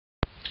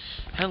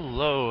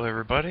Hello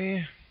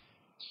everybody,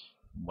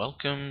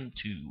 welcome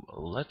to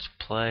Let's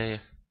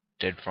Play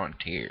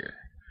DeadFrontier.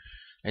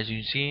 As you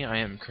can see, I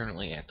am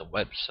currently at the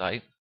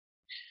website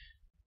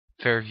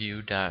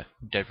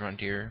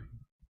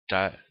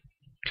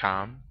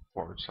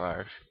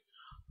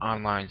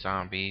fairview.deadfrontier.com/online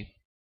zombie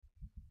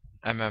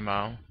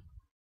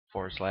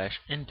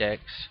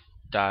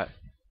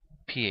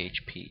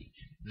MMO/index.php.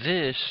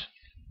 This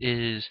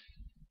is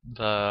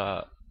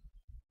the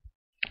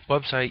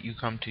website you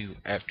come to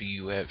after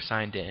you have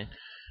signed in.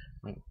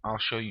 I'll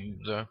show you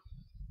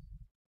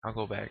I'll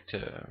go back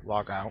to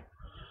log out.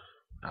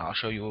 I'll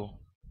show you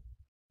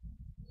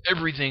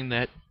everything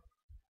that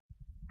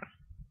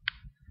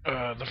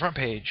the front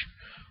page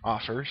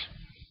offers,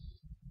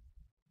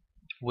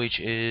 which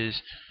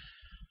is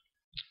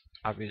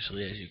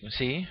obviously, as you can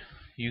see,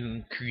 you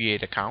can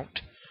create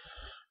account,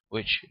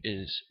 which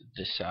is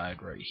this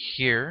side right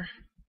here.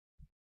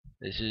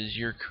 This is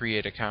your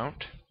create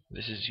account.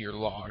 This is your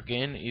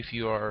login if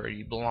you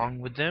already belong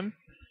with them.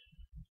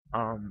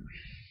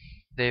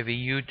 They have a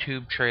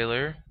YouTube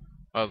trailer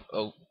of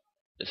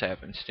this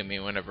happens to me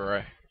whenever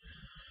I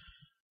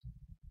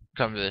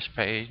come to this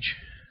page.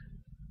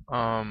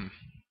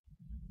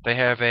 They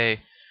have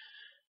a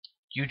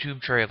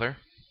YouTube trailer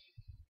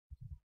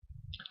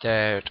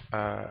that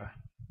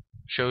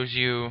shows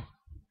you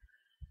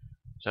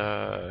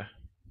the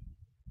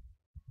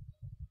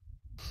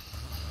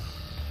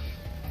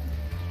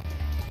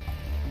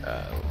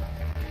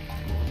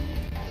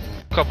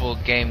couple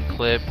of game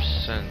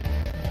clips and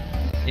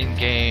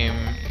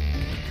in-game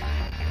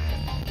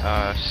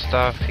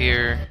stuff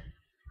here.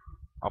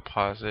 I'll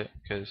pause it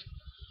because,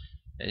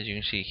 as you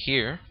can see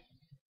here,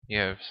 you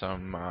have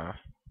some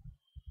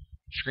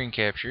screen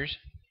captures.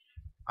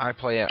 I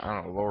play it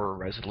on a lower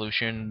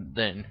resolution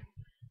than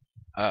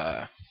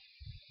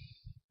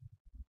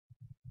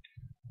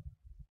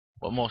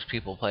what most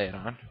people play it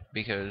on,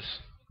 because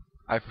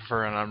I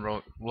prefer it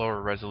on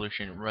lower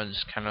resolution. It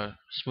runs kind of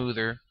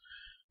smoother.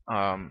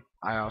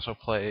 I also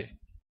play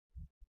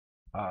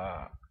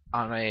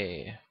on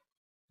a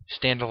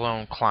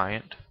standalone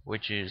client,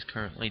 which is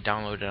currently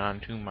downloaded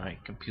onto my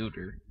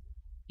computer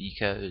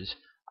because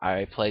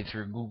I played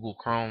through Google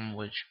Chrome,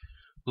 which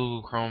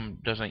Google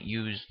Chrome doesn't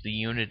use the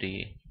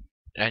Unity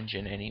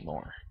engine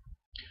anymore.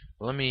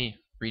 Let me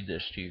read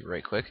this to you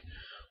right quick.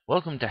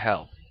 Welcome to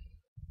Hell.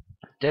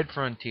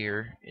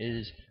 DeadFrontier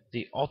is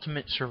the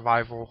ultimate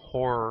survival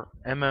horror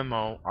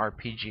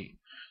MMORPG.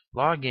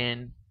 Log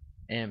in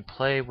and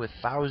play with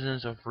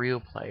thousands of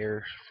real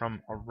players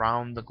from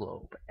around the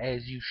globe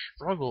as you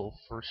struggle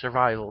for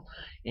survival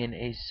in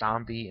a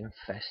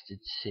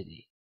zombie-infested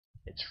city.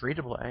 It's free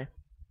to play.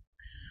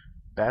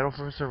 Battle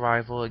for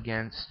survival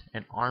against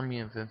an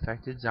army of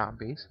infected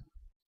zombies.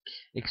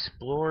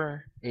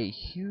 Explore a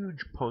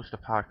huge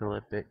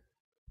post-apocalyptic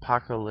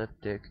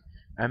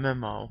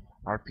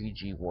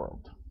MMORPG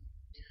world.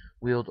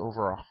 Wield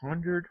over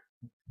 100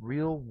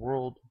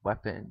 real-world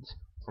weapons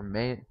from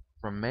melee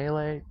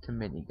to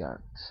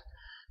miniguns.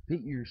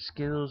 Pit your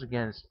skills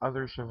against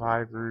other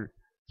survivors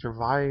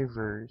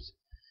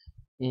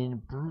in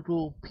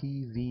brutal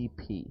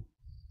PvP.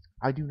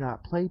 I do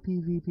not play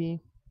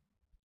PvP,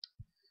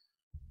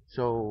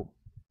 so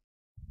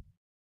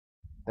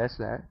that's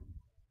that.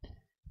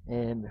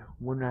 And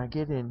when I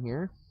get in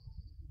here,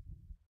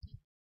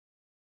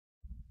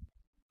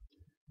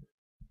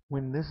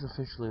 when this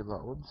officially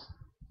loads,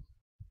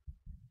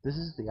 this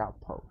is the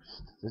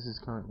outpost. This is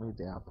currently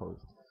the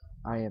outpost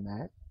I am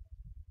at,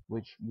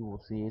 which you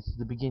will see is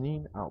the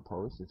beginning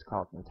outpost. It's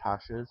called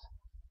Nastasia's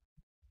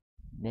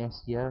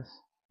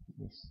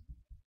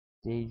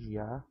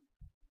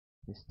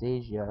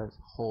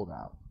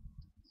Holdout.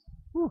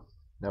 Whew,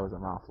 that was a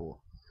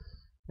mouthful.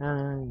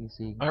 You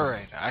see.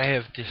 Alright, I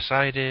have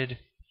decided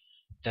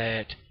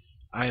that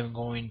I am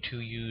going to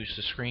use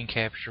the screen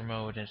capture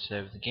mode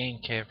instead of the game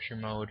capture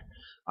mode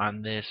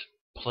on this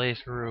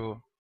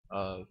playthrough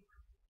of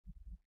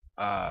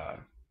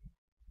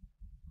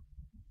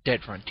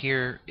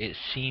DeadFrontier. It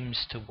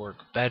seems to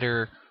work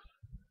better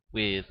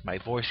with my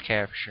voice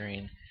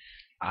capturing.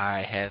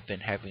 I have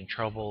been having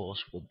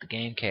troubles with the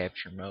game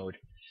capture mode,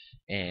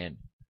 and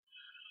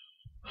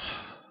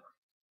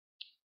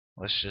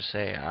let's just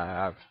say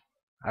I've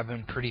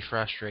been pretty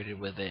frustrated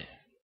with it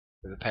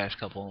for the past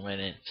couple of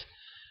minutes.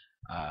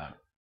 I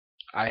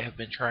have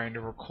been trying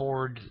to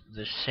record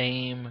the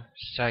same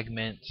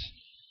segments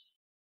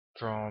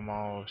for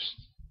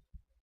almost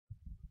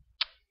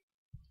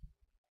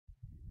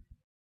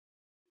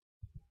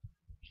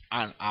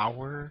an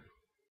hour,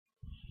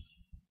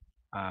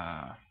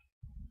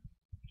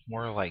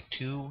 more like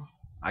 2.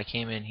 I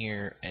came in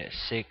here at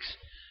 6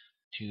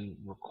 to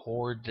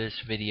record this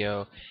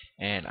video,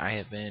 and I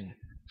have been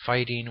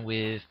fighting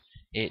with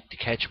it to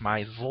catch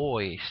my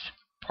voice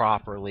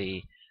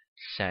properly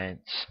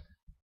since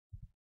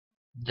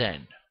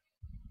then.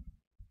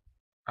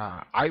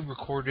 I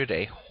recorded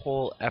a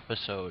whole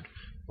episode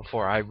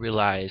before I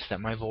realized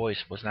that my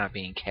voice was not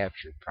being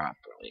captured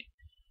properly.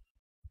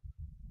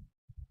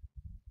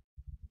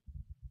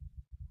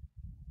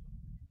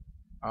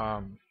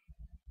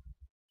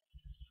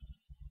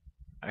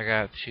 I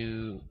got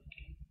to.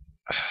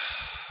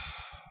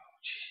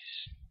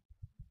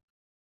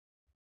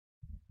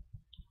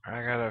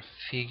 I gotta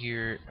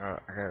figure. I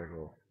gotta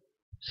go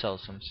sell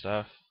some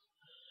stuff.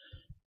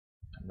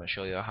 I'm gonna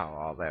show you how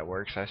all that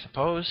works, I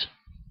suppose.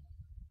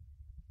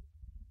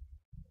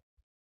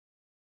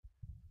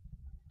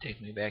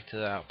 Take me back to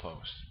the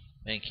outpost.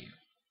 Thank you.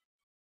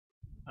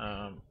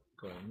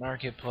 Go to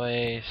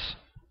marketplace.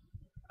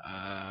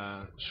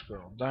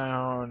 Scroll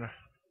down.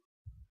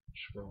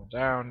 Scroll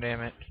down,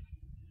 damn it.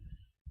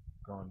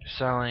 Go into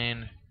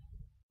selling.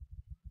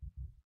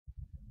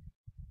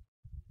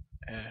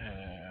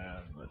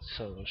 And let's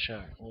sell the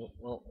shot.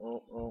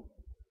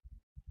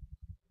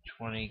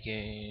 20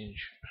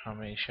 gauge. How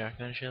many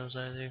shotgun shells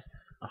are there?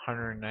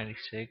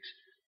 196.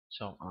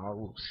 So I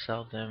will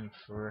sell them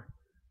for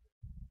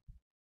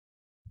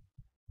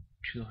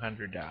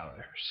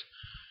 $200.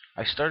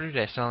 I started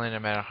at selling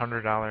them at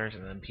 $100,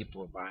 and then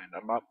people were buying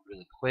them up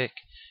really quick.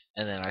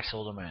 And then I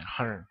sold them at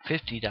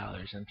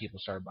 $150, and people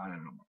started buying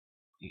them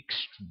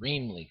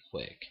extremely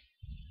quick.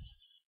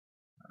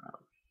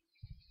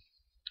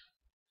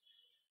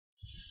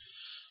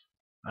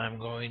 I'm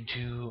going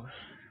to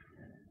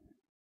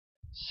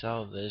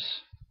sell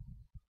this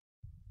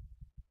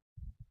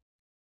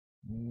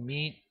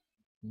meat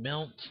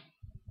melt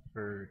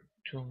for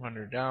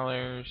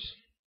 $200.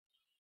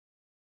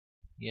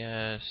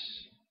 Yes.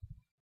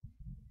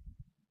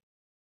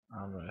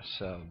 I'm gonna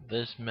sell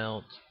this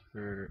melt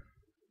for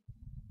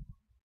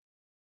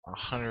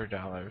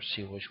 $100.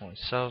 See which one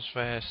sells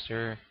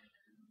faster.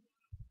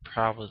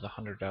 Probably the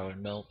 $100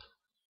 melt.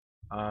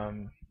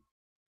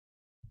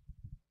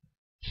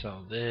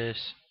 Sell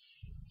this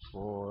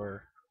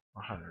for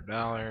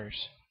 $100.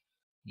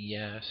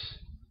 Yes.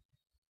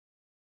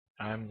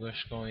 I'm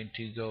just going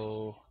to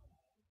go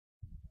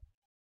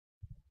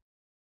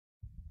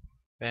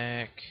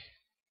back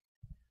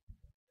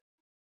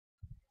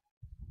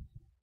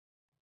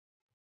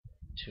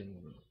to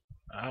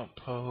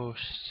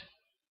outpost.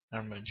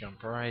 I'm gonna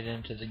jump right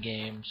into the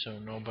game so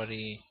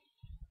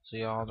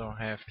y'all don't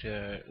have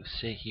to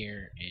sit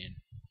here and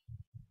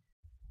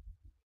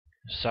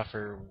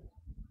suffer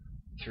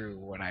through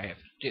what I have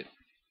to do.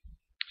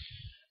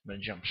 I'm gonna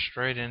jump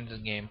straight into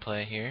the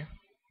gameplay here.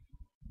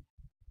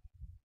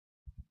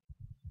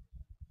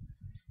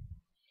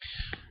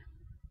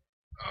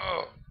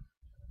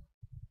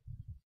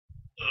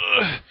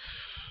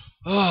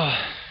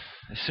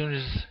 As soon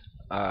as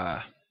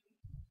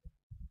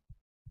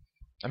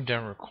I'm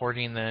done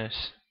recording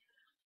this,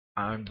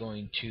 I'm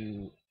going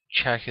to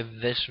check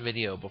this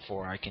video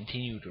before I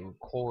continue to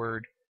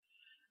record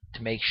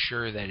to make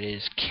sure that it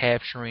is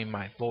capturing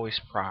my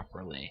voice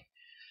properly.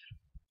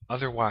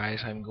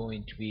 Otherwise, I'm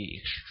going to be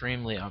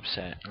extremely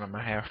upset, and I'm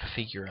going to have to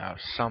figure out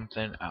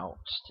something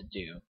else to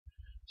do.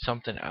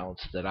 Something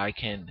else that I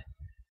can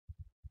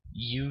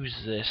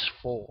use this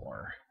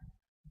for,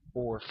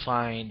 or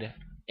find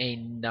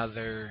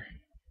another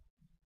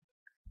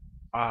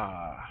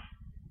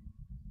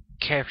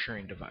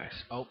capturing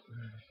device. Oh,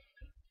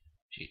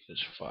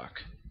 Jesus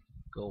fuck.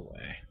 Go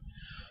away.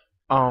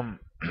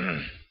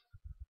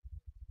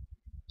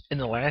 In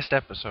the last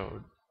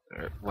episode,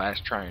 or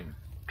last trying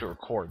to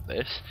record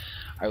this,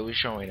 I was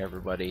showing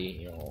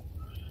everybody,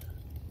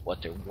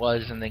 what there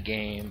was in the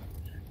game.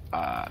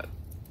 I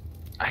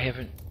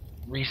haven't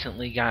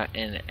recently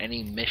gotten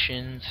any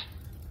missions,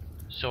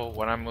 so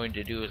what I'm going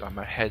to do is I'm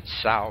going to head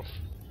south,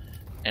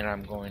 and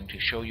I'm going to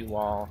show you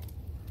all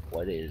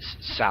what is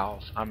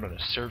south. I'm going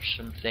to search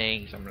some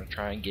things. I'm going to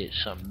try and get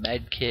some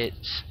med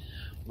kits,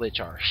 which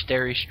are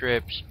steri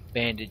strips,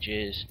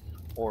 bandages,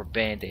 or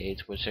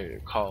band-aids, which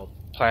are called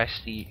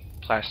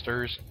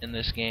plasters in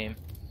this game.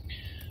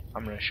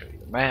 I'm going to show you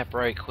the map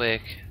right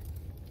quick.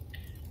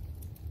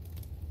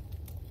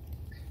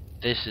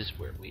 This is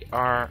where we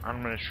are.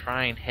 I'm going to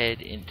try and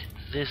head into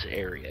this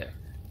area.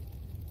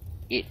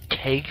 It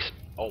takes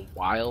a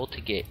while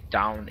to get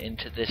down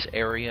into this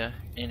area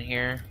in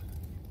here,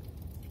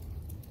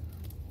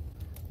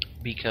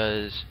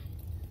 because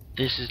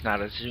this is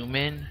not a zoom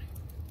in.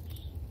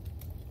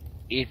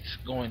 It's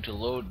going to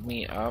load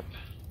me up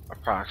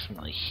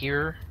approximately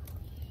here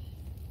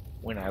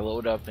when I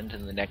load up into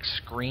the next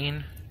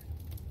screen,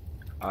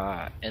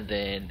 and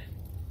then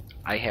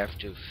I have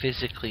to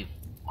physically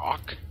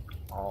walk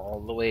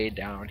all the way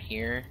down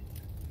here,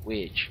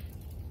 which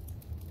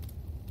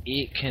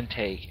it can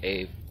take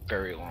a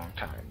very long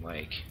time.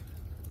 Like,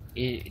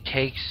 it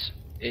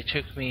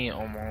took me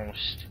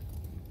almost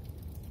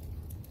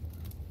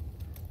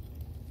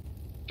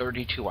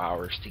 32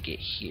 hours to get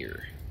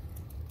here,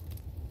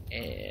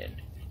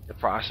 and the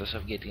process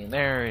of getting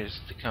there is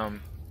to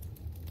come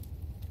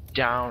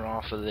down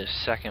off of this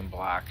second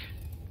block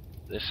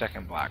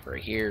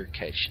right here,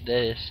 catch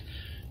this,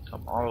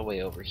 come all the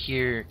way over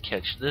here,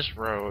 catch this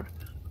road,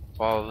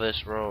 follow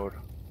this road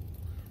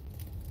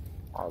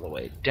all the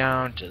way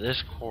down to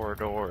this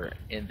corridor,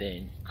 and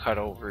then cut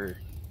over,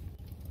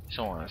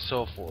 so on and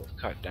so forth,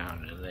 cut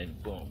down, and then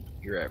boom,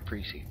 you're at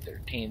precinct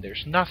 13.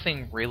 There's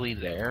nothing really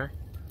there.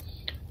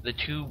 The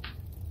two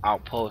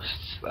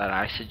outposts that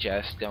I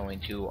suggest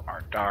going to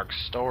are Dog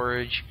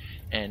Storage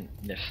and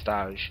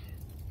Nastasia's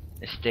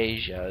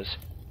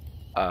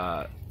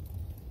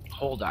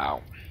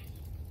Holdout.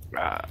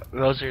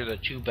 Those are the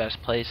two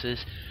best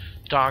places.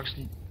 Dog's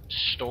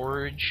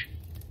Storage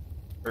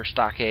or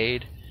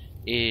Stockade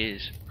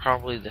is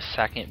probably the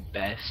second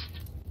best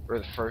or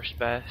the first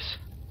best.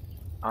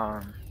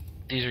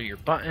 These are your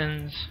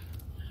buttons.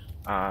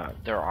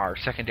 There are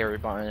secondary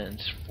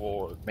buttons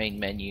for main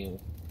menu,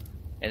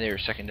 and there are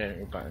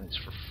secondary buttons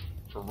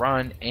for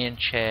run and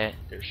chat.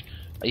 There's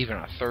even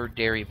a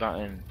thirdary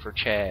button for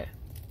chat.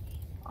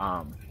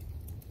 I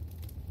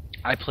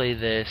play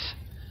this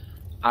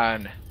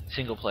on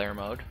single player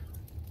mode.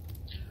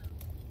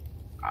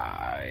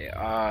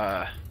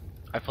 I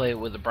play it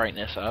with the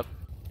brightness up,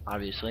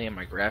 obviously, and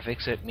my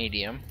graphics at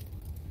medium.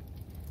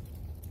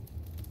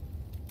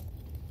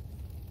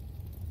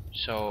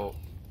 So,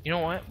 you know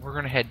what? We're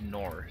gonna head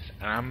north,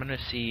 and I'm gonna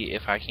see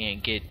if I can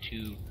get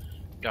to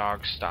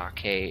Dog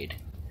Stockade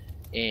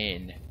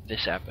in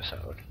this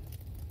episode.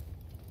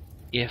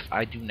 If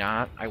I do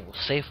not, I will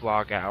safe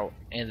log out,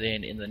 and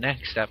then in the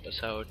next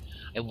episode,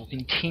 I will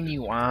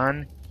continue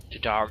on to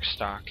Dog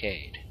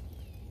Stockade.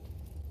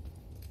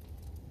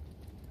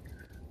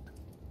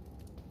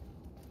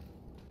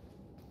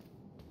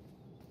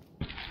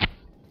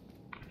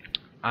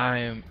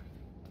 I'm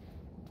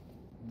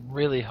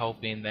really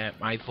hoping that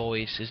my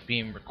voice is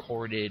being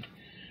recorded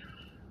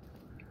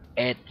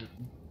at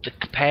the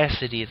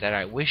capacity that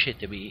I wish it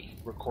to be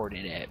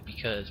recorded at,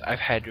 because I've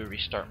had to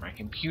restart my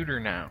computer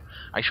now.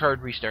 I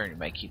tried restarting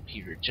my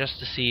computer just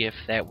to see if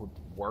that would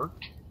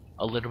work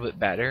a little bit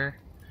better.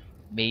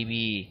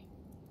 Maybe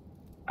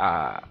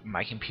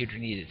my computer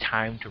needed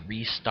time to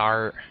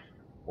restart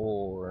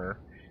or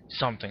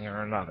something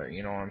or another,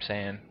 you know what I'm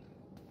saying?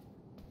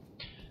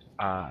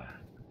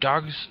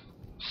 Dog's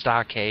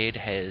Stockade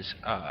has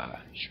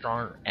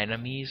stronger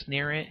enemies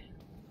near it,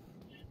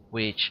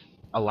 which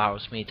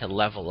allows me to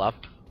level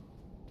up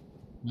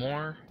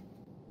more.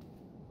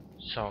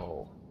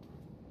 So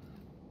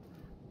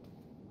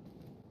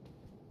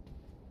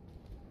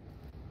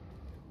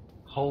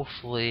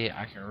hopefully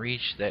I can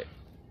reach that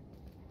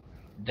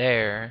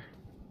there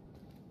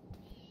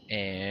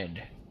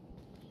and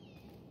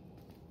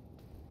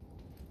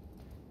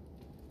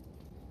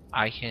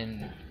I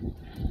can,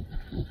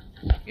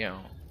 you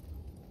know,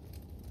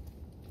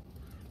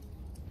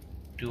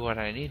 do what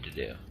I need to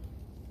do.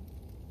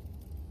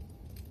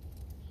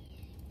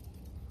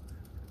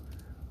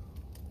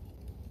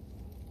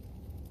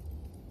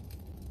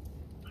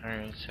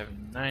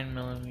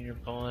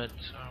 $179mm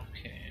bullets.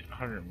 Okay,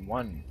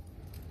 101.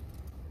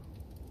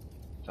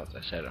 I thought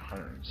I said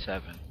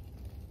 107.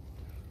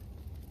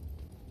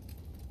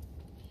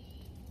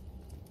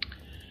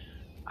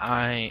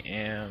 I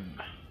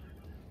am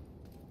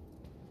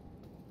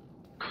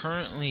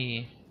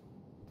currently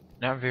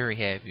not very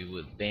happy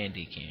with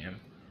Bandicam.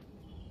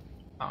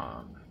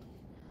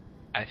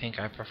 I think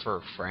I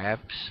prefer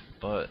Fraps,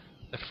 but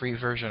the free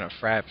version of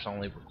Fraps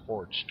only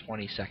records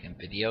 20-second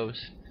videos,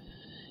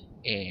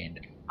 and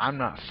I'm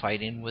not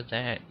fighting with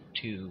that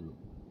to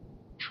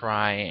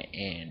try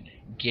and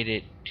get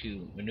it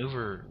to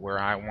maneuver where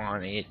I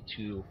want it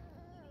to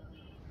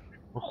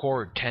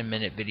record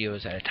 10-minute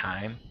videos at a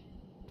time.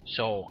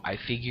 So I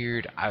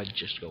figured I would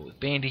just go with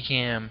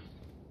Bandicam.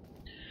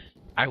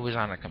 I was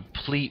on a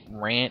complete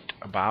rant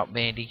about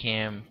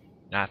Bandicam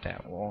not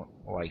that long,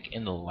 like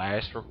in the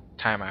last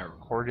time I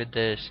recorded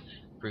this,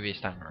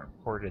 previous time I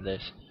recorded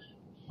this,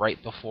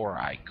 right before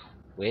I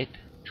quit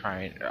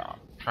trying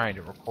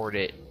to record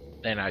it.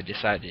 Then I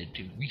decided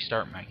to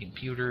restart my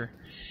computer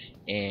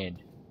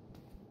and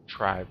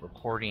try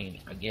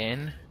recording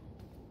again.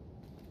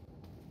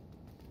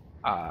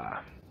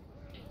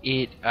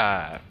 It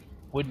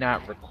would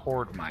not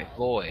record my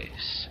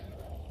voice,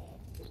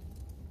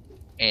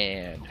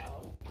 and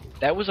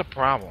that was a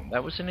problem.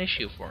 That was an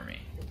issue for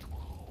me.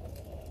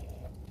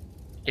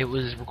 It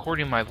was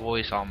recording my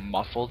voice all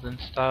muffled and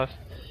stuff,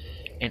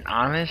 and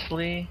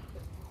honestly,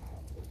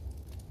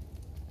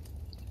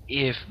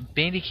 if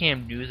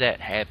Bandicam knew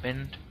that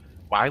happened,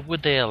 why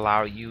would they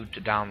allow you to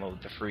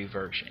download the free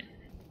version?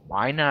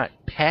 Why not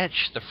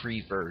patch the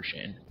free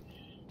version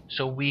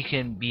so we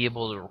can be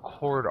able to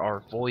record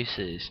our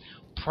voices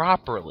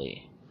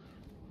properly?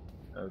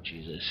 Oh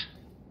Jesus.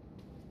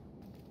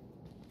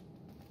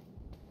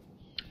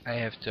 I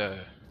have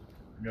to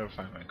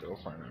notify my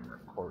girlfriend I'm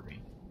recording.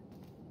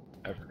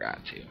 I forgot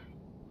to.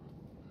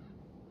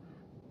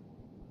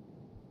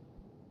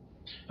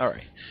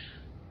 Alright.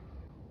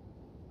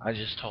 I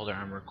just told her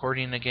I'm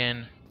recording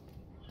again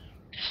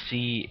to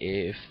see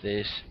if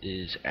this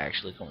is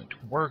actually going to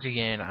work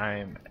again.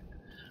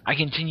 I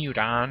continued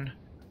on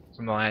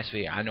from the last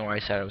video. I know I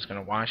said I was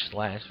going to watch the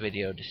last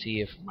video to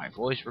see if my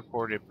voice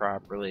recorded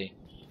properly,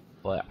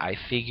 but I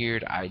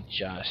figured I'd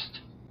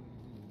just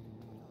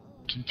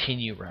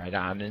continue right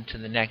on into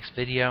the next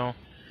video,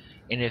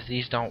 and if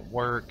these don't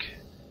work,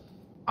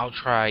 I'll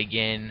try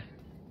again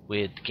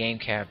with game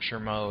capture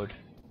mode.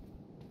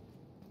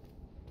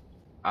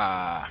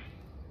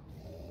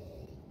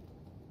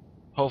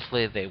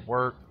 hopefully they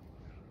work.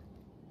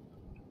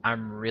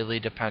 I'm really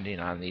depending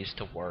on these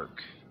to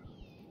work.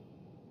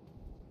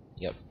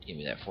 Yep, give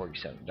me that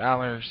 $47.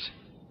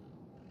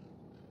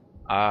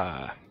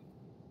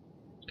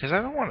 Because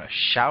I don't want to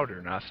shout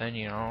or nothing,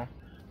 you know?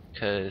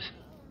 Because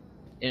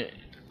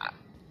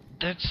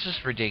that's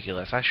just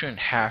ridiculous. I shouldn't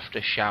have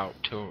to shout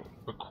to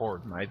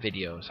record my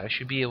videos. I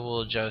should be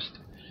able to just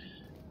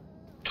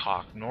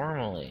talk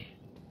normally.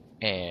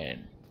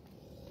 And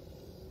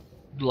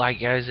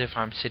like as if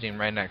I'm sitting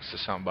right next to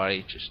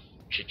somebody, just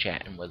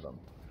chit-chatting with them.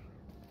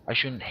 I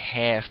shouldn't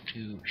have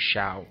to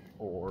shout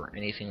or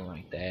anything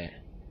like that.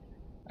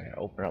 I gotta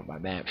open up my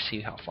map,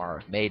 see how far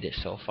I've made it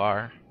so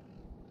far.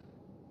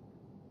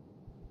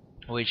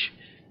 Which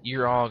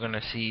you're all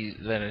gonna see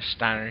the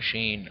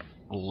astonishing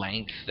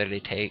length that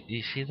it takes.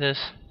 You see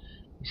this?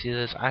 You see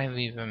this? I haven't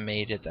even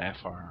made it that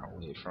far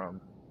away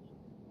from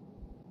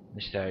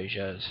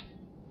Nostalgia's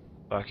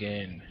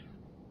fucking.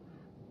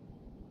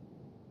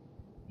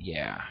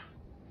 Yeah.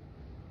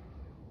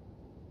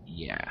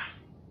 Yeah.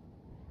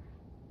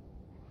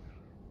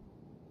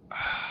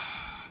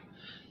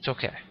 It's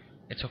okay.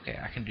 It's okay.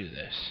 I can do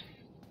this.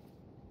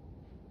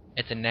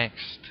 At the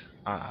next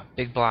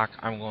big block,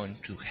 I'm going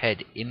to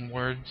head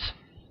inwards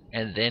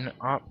and then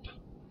up.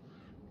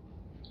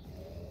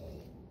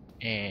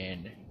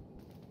 And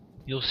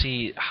you'll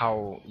see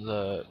how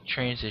the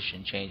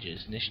transition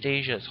changes.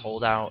 Nastasia's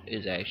holdout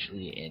is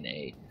actually in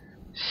a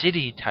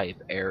city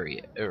type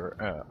area,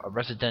 or a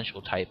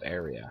residential type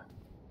area.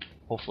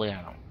 Hopefully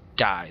I don't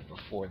die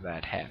before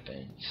that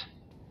happens.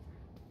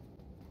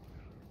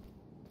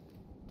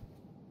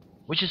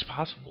 Which is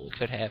possible, it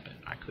could happen.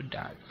 I could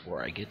die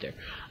before I get there.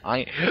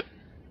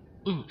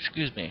 Ooh,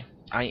 excuse me.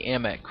 I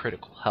am at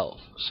critical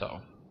health,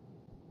 so.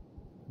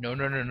 No.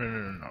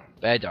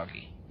 Bad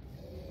doggy.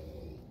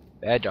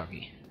 Bad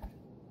doggy.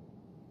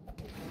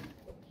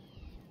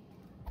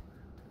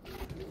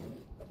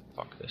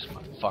 Fuck this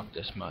mud. Fuck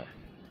this mud.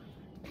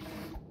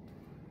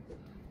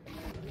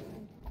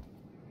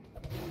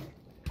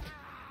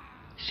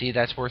 See,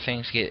 that's where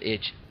things get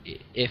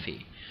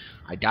iffy.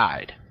 I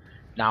died.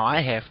 Now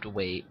I have to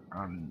wait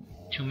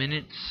 2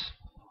 minutes.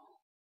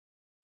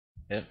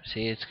 Yep,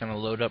 see, it's gonna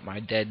load up my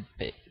dead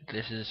page.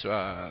 This is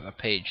the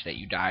page that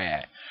you die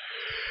at.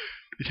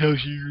 It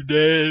tells you you're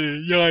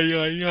dead.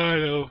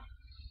 Yeah.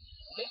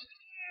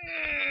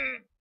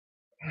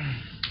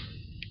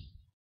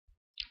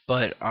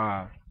 But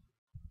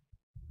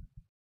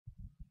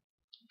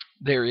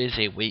there is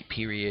a wait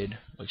period,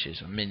 which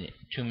is a minute,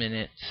 2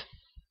 minutes.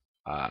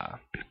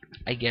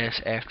 I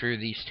guess after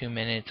these 2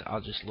 minutes,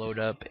 I'll just load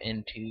up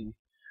into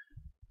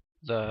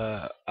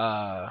the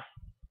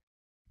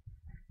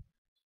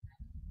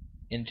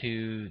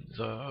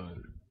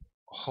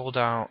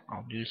holdout.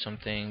 I'll do some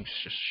things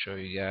just to show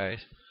you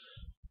guys.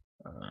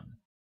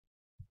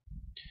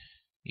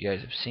 You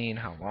guys have seen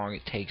how long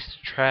it takes to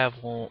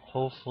travel.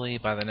 Hopefully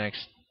by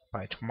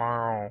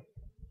tomorrow,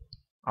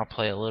 I'll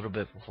play a little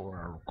bit before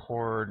I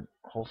record.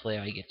 Hopefully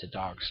I get to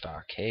Dog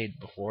Stockade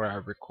before I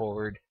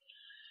record,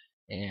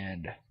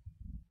 and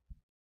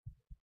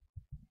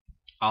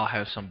I'll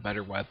have some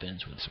better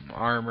weapons with some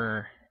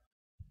armor.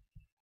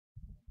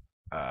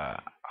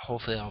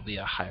 Hopefully I'll be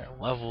a higher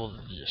level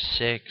than just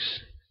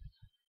 6.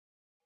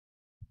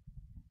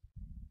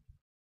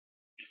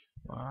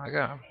 Well, I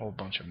got a whole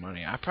bunch of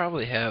money. I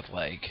probably have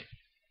like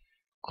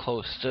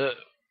close to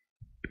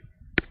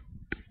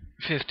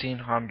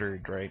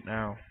 1,500 right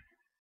now.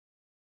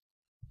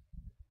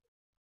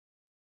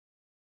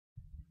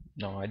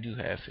 No, I do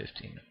have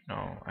 15.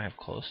 No, I have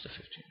close to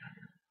 1,500.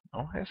 I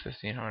don't have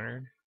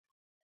 1,500.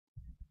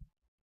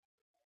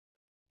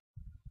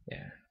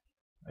 Yeah,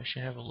 I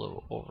should have a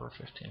little over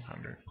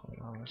 1,500, quite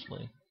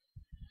honestly.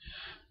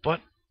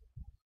 But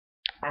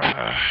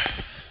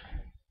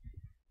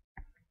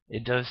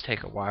it does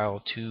take a while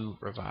to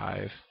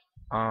revive.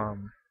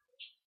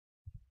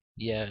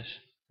 Yes.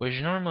 Which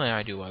normally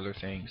I do other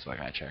things, like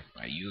I check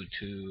my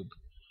YouTube,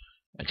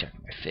 I check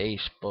my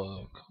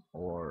Facebook,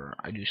 or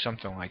I do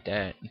something like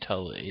that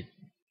until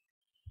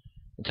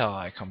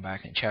I come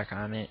back and check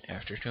on it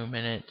after 2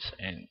 minutes,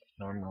 and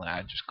normally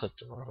I just click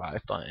the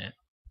revive button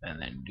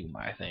and then do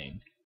my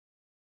thing.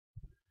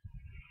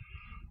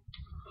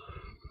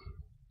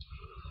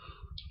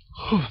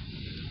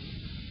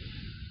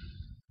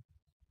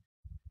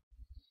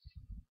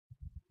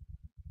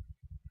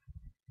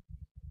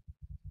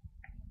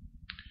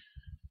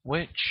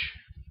 Which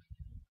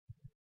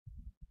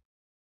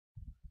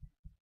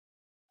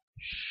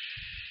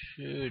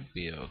should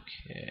be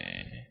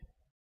okay.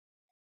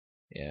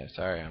 Yeah,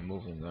 sorry, I'm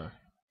moving the.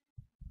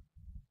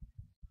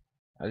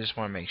 I just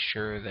want to make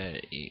sure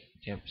that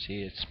yep,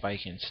 see, it's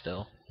spiking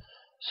still.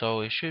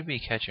 So it should be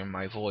catching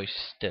my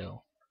voice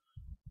still,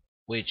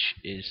 which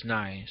is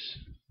nice.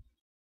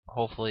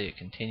 Hopefully it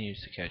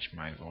continues to catch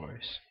my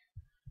voice.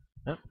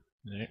 Yep,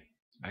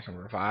 I can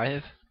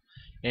revive.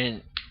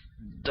 And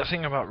the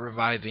thing about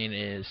reviving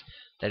is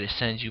that it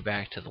sends you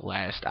back to the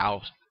last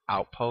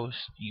outpost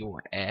you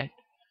were at,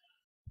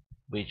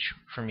 which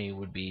for me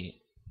would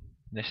be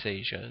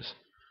Nastasia's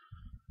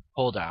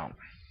holdout.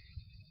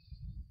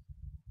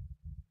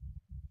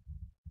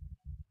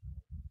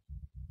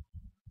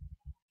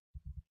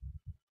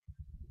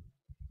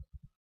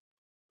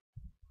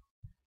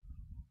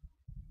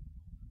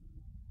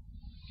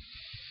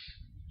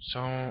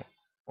 So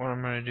what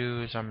I'm gonna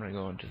do is I'm gonna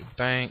go into the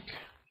bank,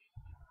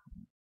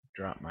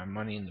 drop my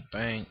money in the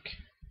bank.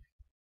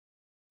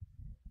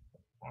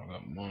 I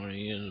got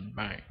money in the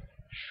bank.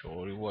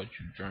 Shorty, what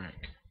you drink?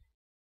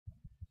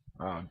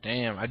 Oh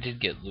damn, I did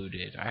get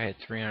looted. I had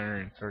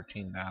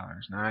 $313.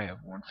 Now I have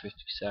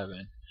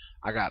 $157.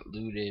 I got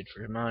looted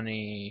for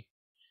money.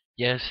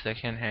 Yes, that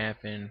can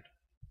happen.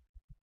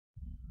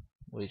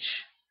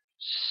 Which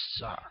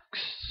sucks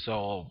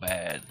so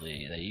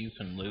badly that you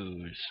can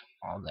lose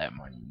all that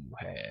money you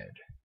had.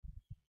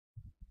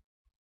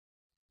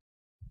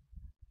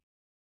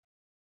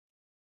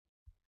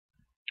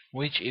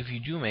 Which, if you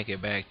do make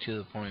it back to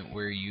the point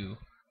where you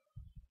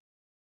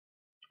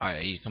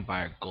can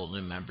buy a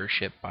golden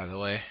membership, by the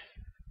way.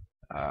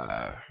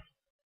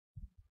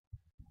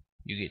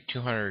 You get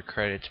 200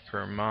 credits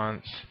per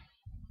month.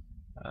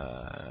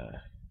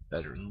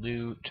 Better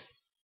loot,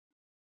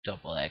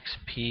 double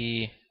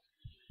XP,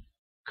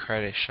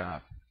 credit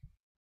shop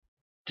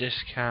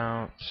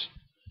discounts.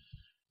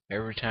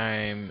 Every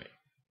time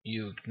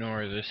you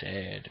ignore this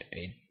ad,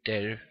 a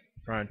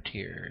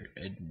DeadFrontier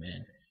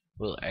admin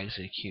will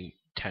execute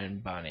 10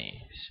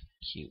 bunnies.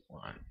 Cute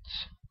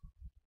ones.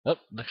 Oh,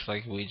 looks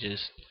like we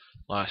just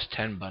lost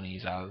 10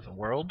 bunnies out of the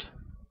world.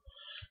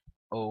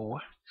 Oh,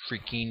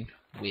 freaking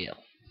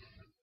will.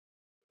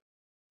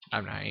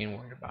 I'm not even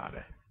worried about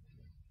it.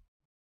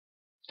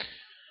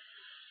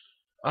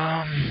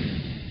 I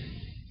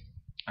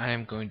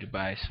am going to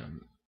buy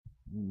some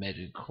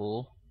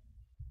medical.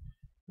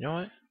 You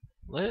know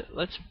what?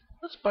 Let's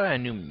buy a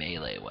new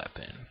melee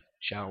weapon,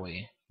 shall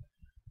we?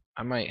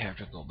 I might have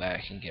to go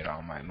back and get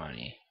all my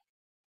money.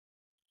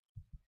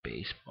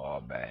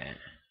 Baseball bat.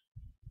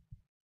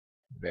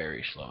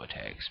 Very slow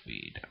attack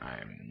speed.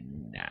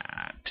 I'm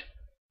not.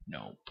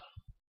 Nope.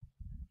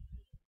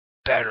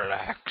 Battle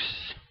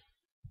axe.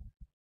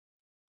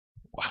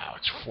 Wow,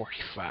 it's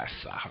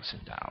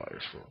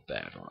 $45,000 for a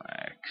battle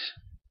axe.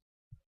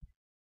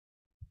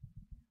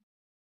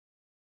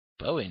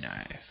 Bowie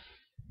knife.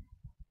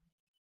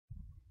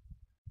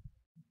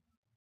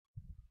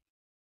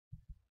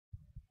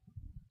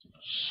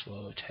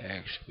 Slow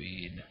attack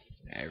speed.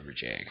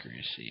 Average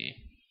accuracy.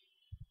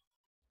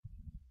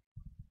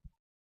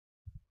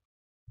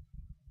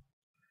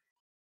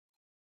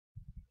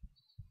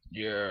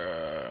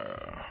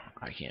 Yeah,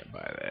 I can't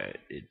buy that.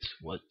 It's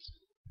what's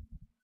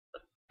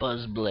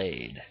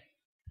Buzzblade.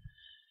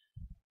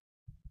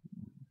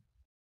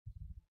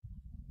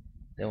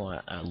 They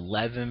want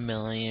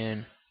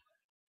 $11,999,990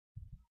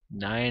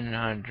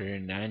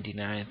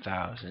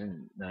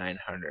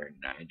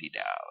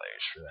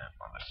 for that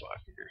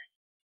motherfucker.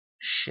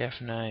 Chef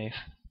knife.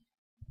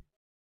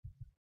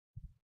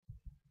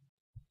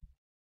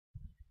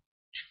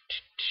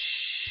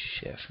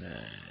 Chef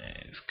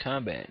knife.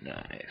 Combat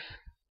knife.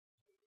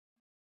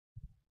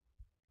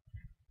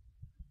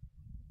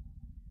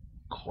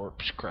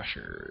 Corpse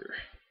crusher.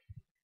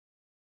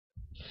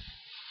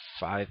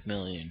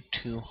 $5,200,000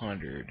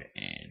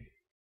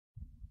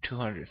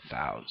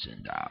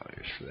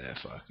 for that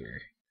fucker.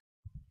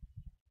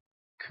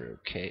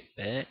 Croquet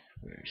bet.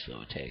 Very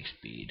slow attack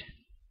speed.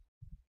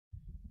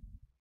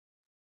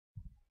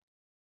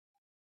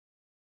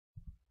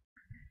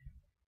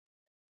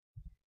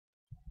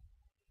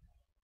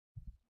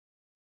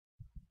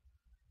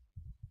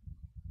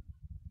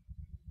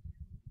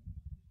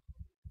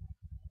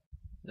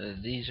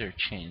 These are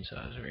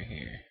chainsaws right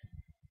here.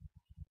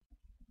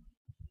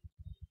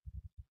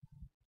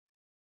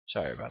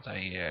 Sorry about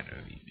that. You had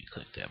to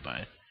click that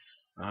button.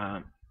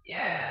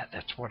 Yeah,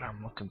 that's what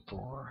I'm looking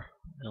for.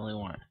 They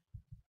want.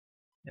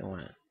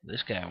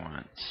 This guy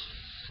wants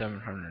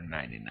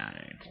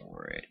 $799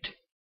 for it.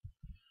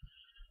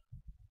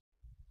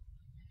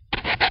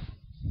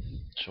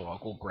 So I'll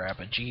go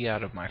grab a G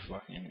out of my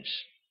fucking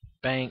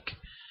bank.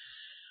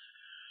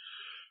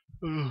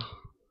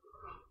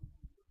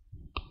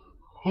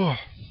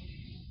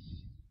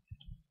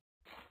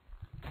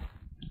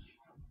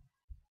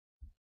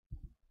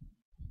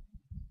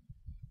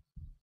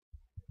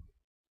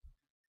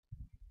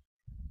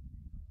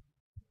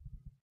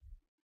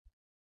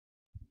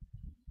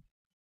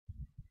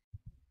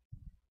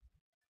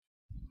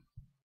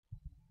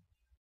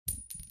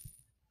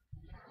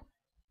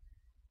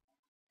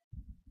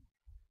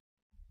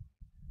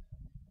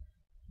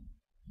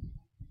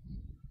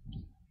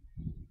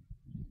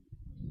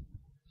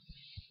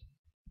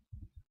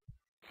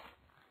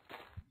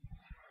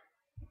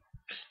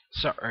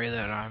 Sorry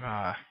that I'm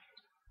a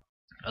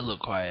little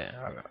quiet.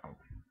 I'm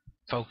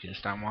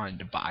focused on wanting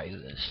to buy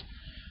this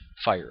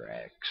fire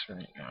axe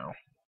right now.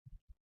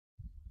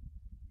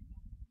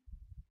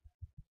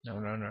 No.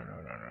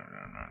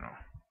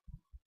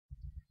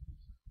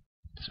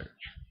 Search.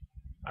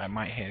 I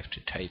might have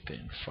to type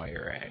in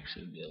fire axe.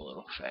 It'd be a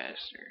little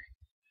faster.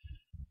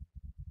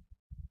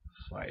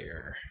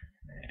 Fire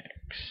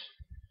axe.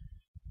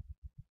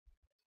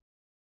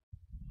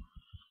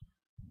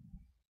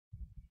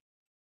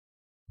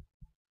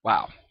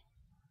 Wow.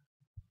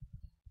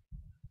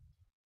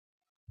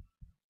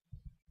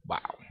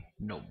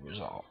 No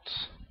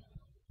results.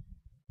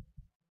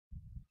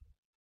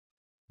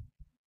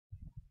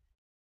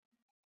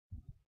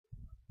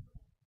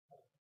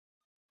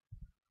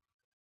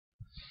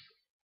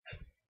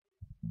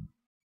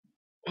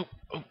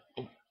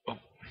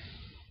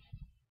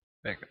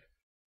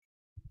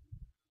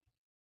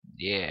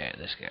 Yeah,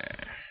 this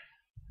guy.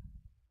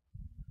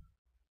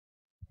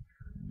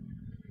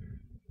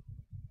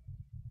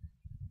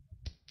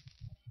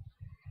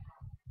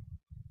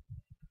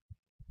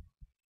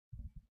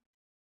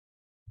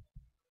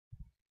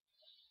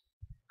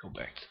 Go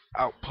back to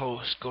the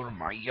outpost, go to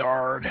my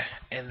yard,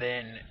 and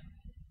then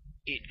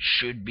it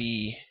should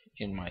be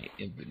in my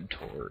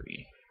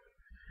inventory.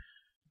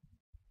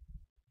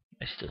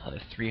 I still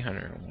have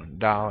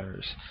 $301. I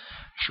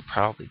should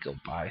probably go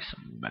buy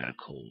some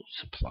medical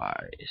supplies.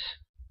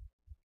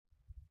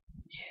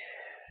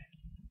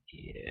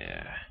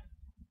 Yeah.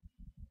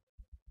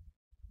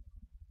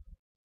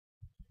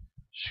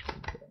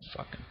 Screw that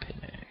fucking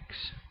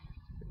pickaxe.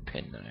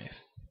 Penknife.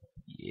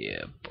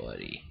 Yeah,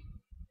 buddy.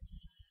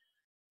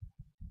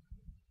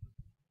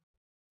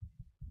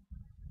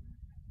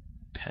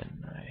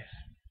 Penknife.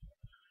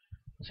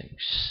 This thing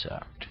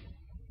sucked.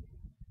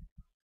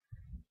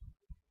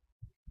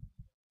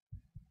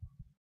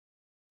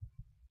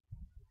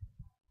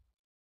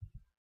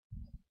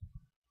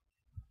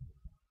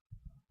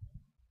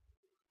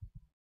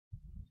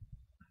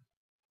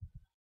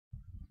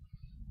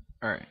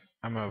 Alright,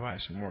 I'm gonna buy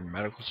some more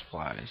medical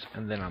supplies,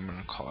 and then I'm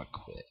gonna call it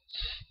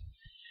quits.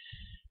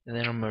 And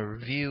then I'm gonna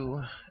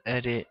review,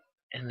 edit,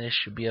 and this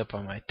should be up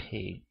on my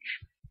page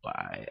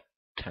by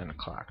 10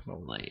 o'clock,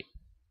 no late.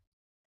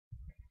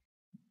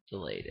 The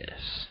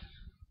latest.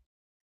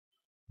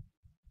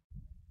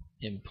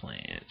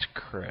 Implants,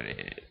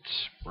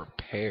 credits,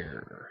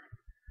 repair.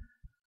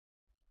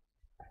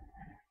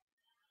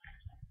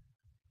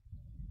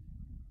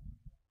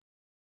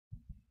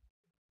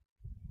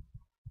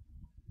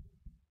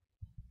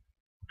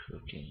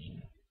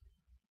 Cooking.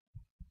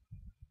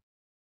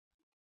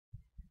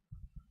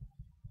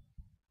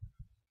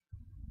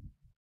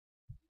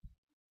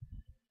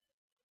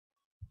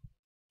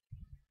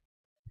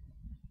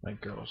 My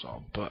girl's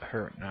all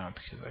butthurt now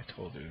because I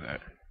told her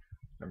that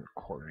I'm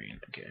recording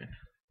again.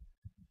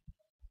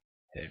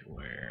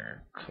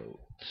 Headwear,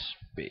 coats,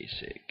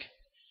 basic,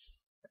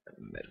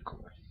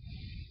 medical.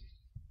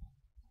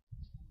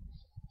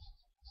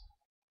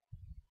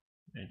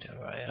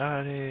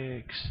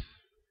 Antibiotics.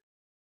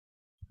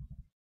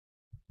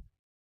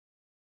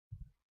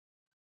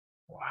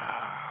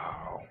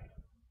 Wow.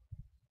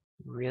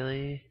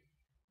 Really?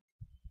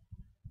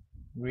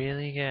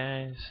 Really,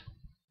 guys?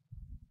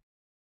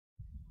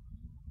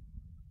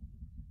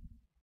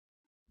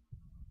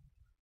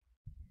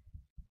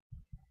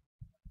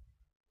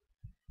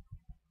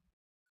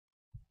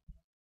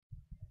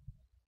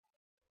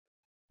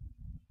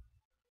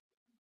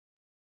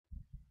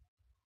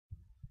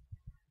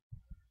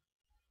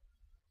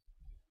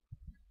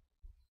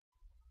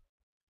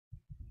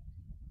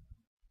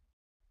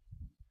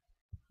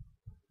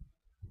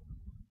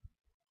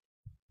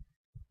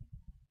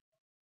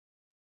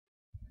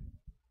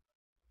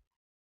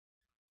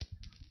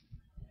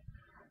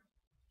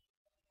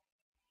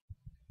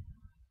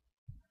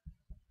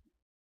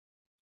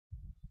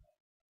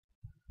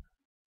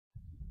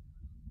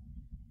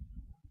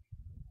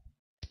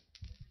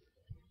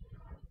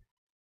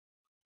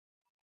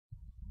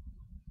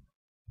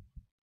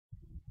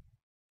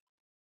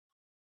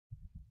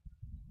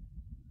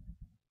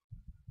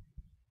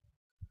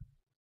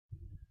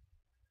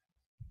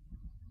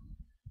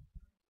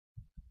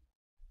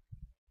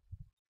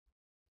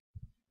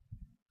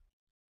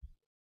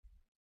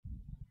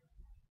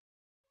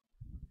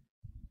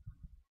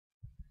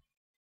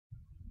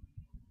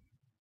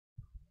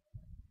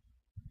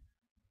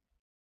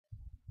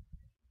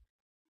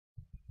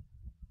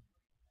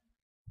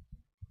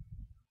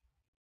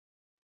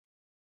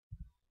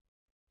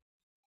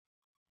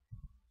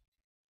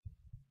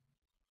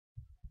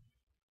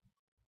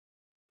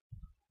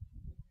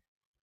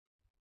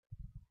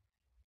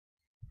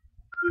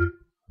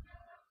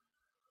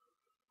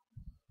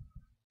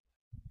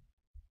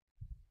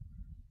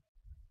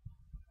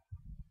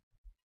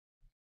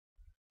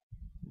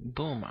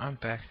 Boom, I'm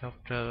back up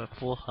to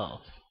full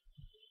health.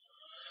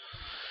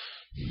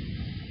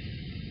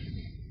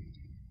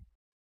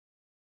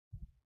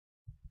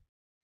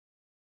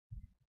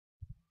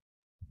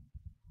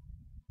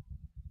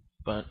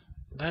 But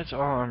that's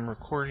all I'm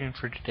recording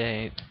for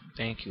today.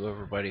 Thank you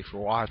everybody for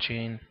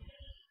watching.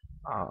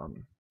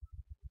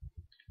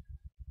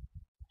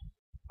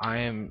 I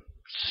am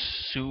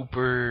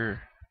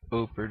super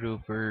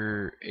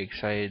duper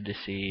excited to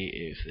see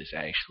if this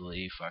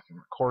actually fucking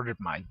recorded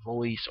my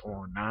voice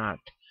or not.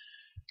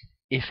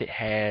 If it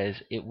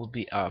has, it will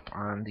be up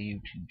on the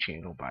YouTube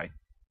channel by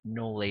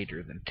no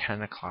later than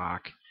 10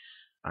 o'clock.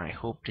 I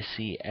hope to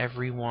see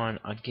everyone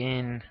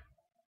again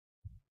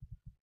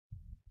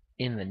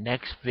in the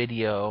next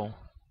video,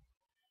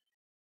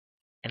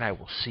 and I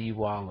will see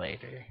you all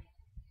later.